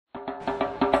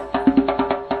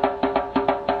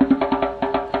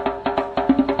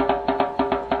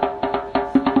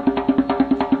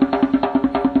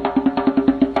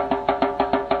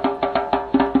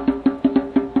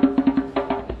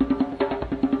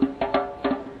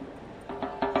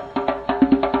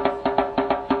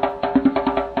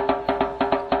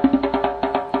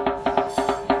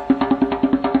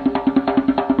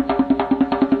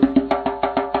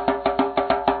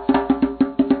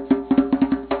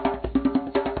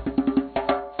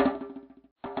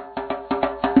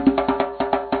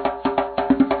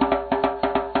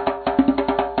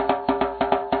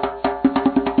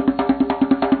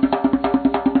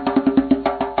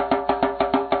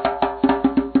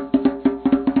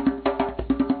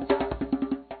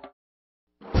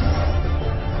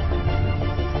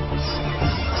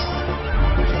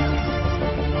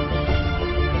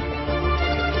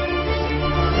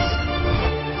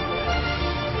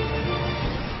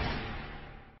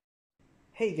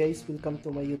Hey guys, welcome to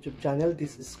my YouTube channel.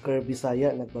 This is Kerv Bisaya.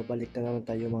 Nagbabalik na naman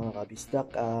tayo mga kabisdak.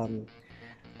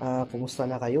 Kumusta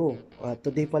na kayo?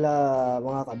 Today pala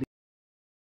mga kabisdak.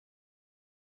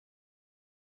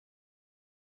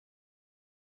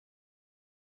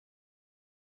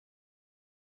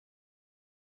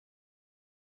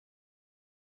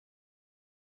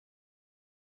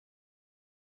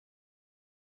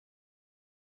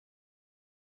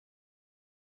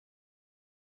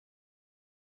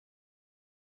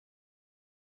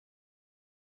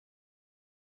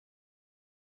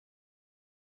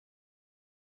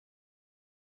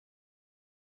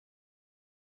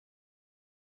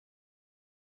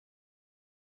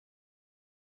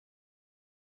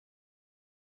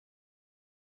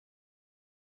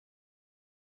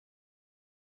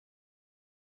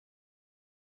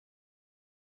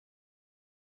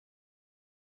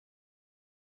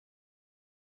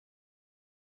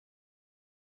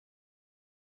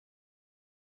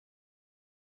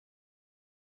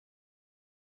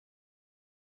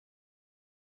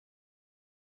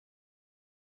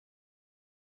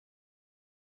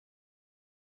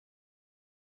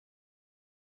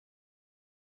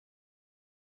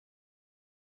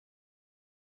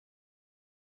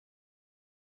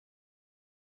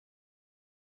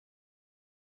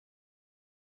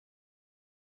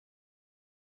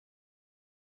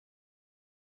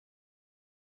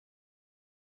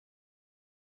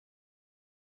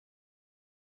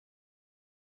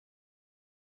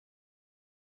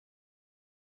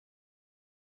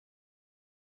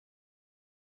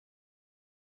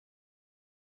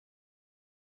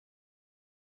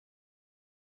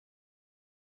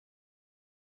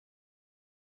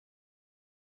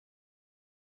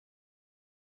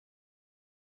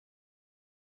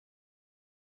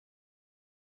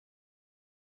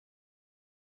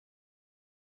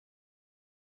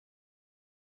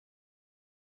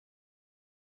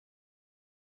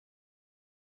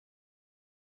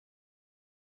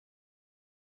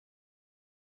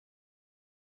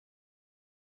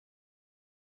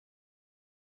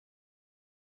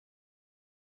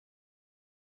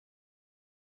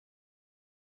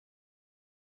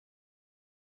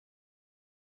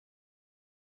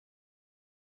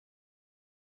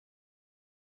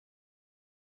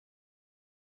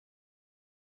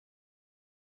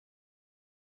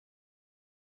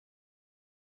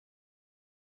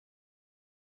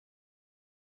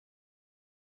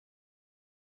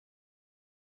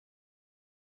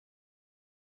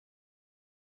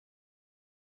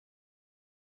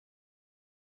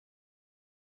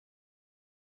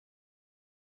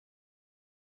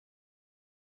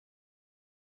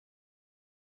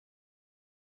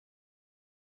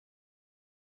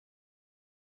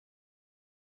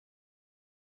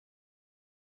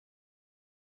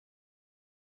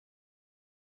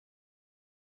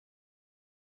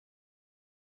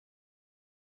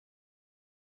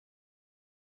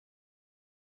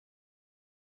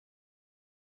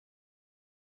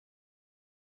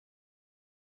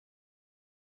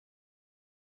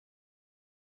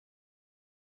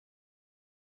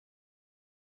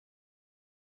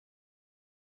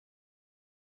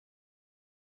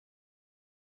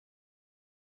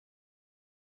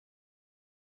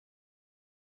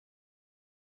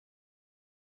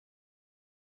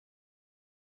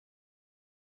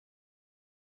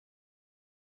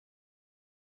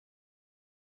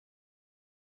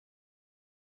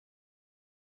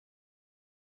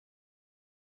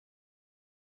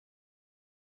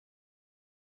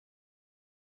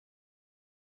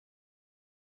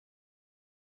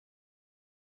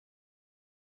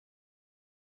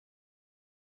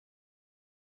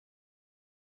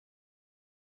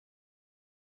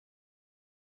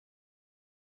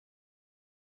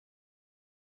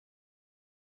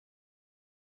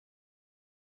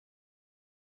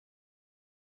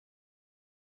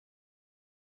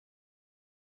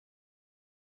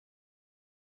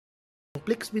 Ang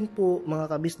FlexVent po mga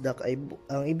kabisdak ay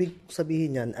ang ibig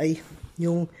sabihin niyan ay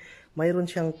yung mayroon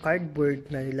siyang cardboard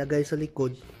na nilagay sa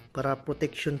likod para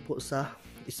protection po sa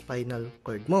spinal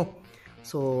cord mo.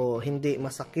 So hindi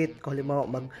masakit kung halimbawa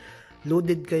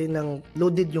loaded kayo ng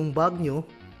loaded yung bag nyo,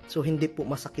 so hindi po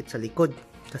masakit sa likod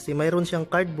kasi mayroon siyang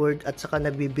cardboard at saka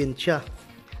nabibend siya.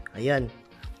 Ayan.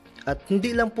 At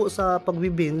hindi lang po sa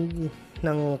pagbibend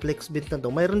ng FlexVent na to,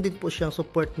 mayroon din po siyang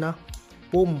support na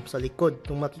foam sa likod.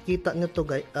 Kung makikita nyo to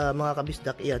guys, mga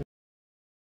kabisdak, yan.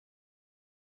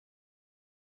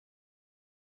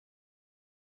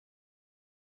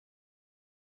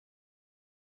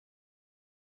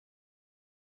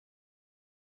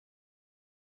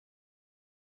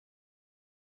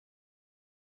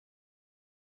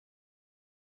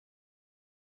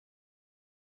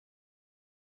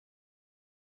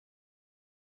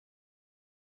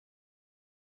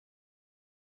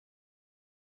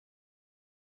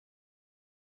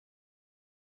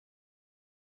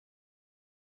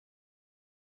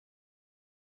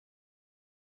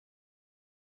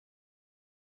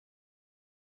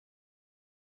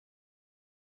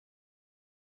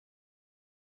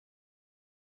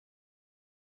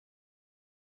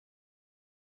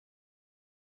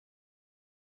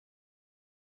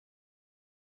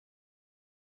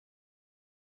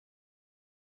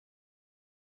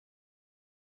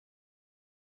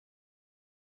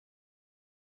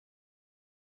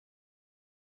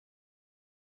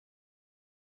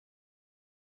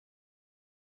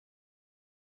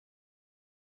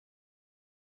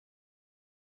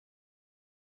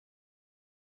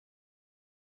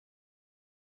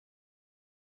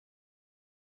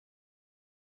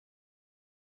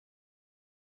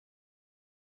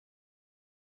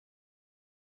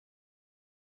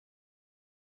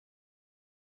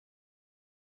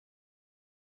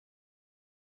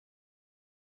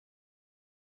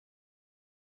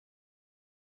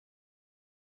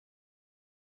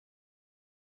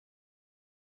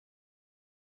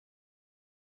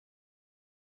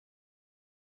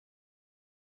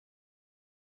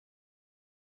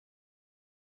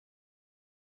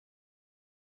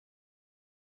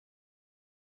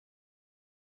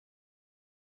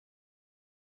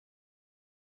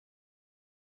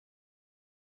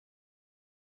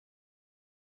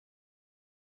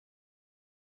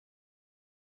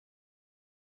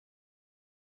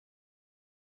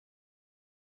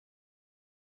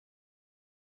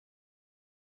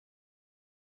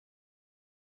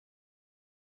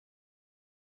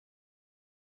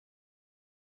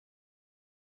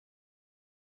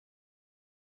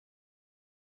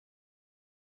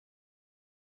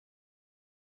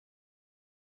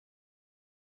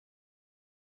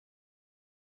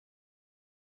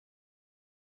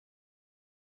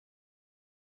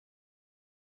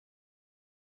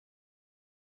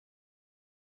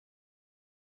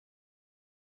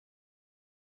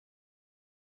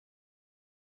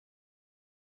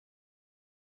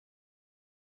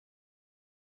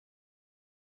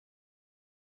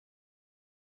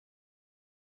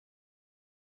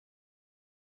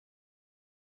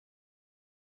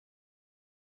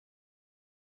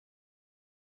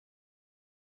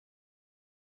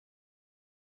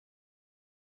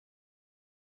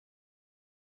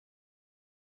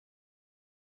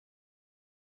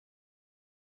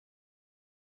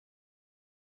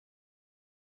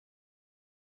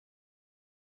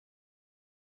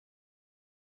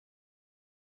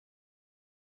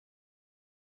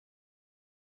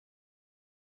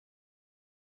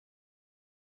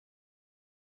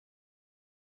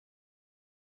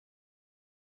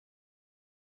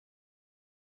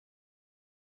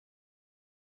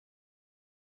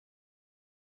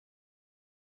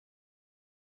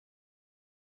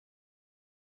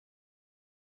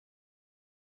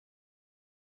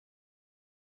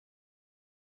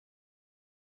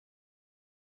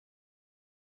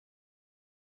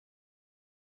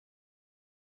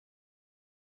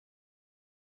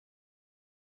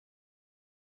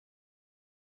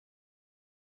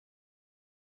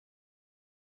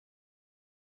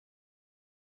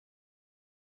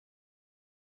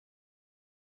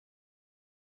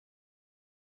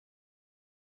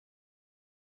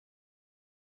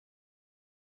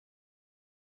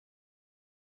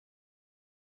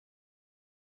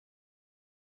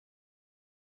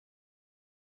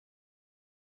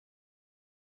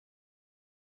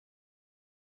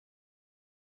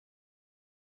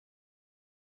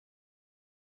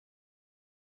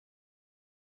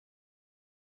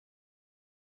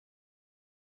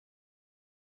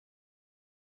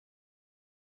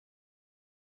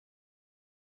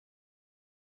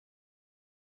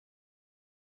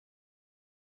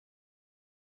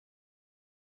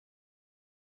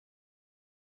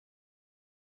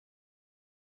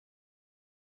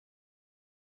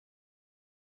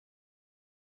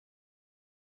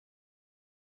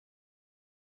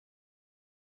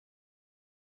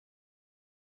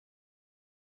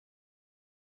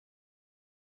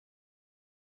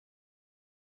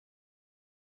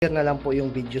 share na lang po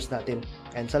yung videos natin.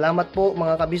 And salamat po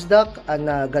mga kabisdak and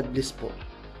God bless po.